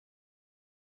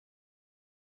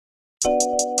Alright,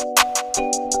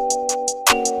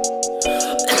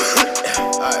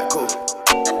 cool.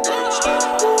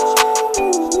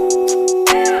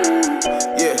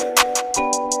 Yeah.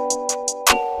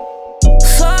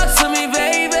 Talk to me,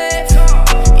 baby.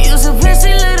 You's a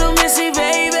pretty little missy,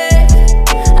 baby.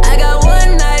 I got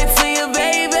one night for you,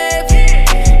 baby.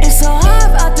 It's so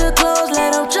hard out the clothes,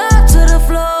 let them drop to the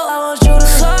floor. I want you to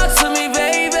talk to me,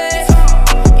 baby.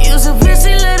 You's a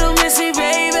pretty little missy,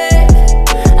 baby.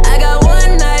 I got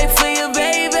one night for you,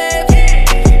 baby.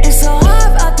 It's so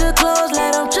hard out the clothes,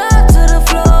 let them drop to the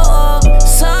floor.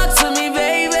 Talk to me,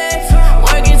 baby.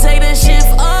 Work and take the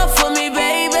shift off for me,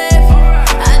 baby.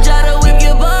 I try to whip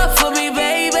your butt for me,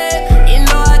 baby. You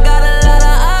know I got a lot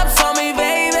of ops on me,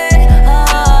 baby.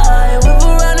 I whip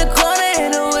around the corner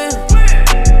in a whip.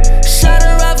 Shot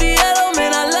a Raffaello,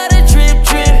 man, I love the drip,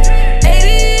 drip.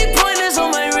 80 pointers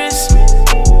on my wrist.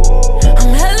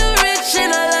 I'm hella rich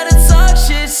and I love to talk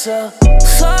shit, so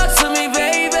talk to me,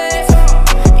 baby.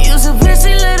 You's a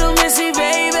pretty little missy,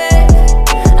 baby.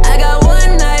 I got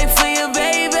one night for you,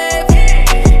 baby.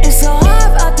 It's so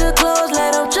hard out the clothes,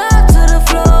 let them drop to the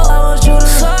floor. I want you to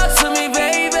talk to me,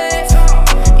 baby.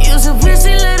 You's a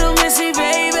pretty little missy,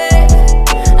 baby.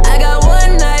 I got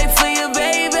one night for you,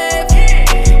 baby.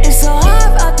 It's so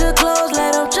hard out the clothes,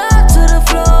 let them drop to the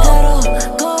floor. Let 'em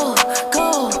go,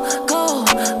 go, go,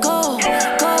 go,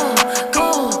 go,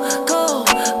 go, go,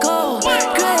 go.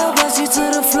 Grab your bestie to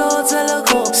the floor, tell her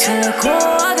go. Tell her go,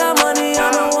 I got money,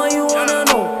 I'm the one you wanna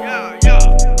know.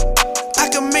 I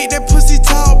can make that pussy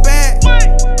talk back.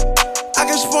 I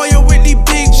can spoil you with these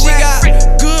big racks. She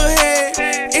got good head,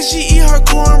 and she eat her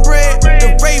cornbread.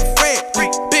 The rape Fred,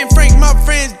 Ben Frank, my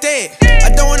friend's dead. I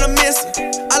don't wanna miss her.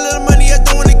 I love the money, I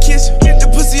don't wanna kiss her. The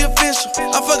pussy official.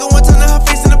 I fuck her one time, now her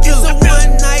face in the pillow. It's a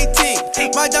one night thing.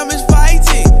 My diamonds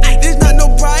fighting. This not no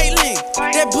bright link.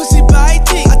 That pussy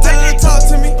biting. I tell her to talk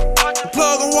to me.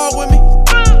 Plug and walk with me.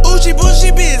 Ooh, she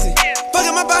bushy busy.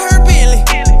 Fucking my by her Bentley.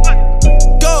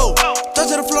 Go, touch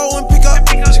to the floor and pick up.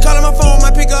 She calling my phone,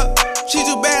 might pick up. She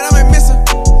too bad, I might miss her.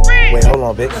 Wait, hold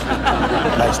on, bitch.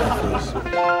 Nice,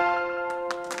 please.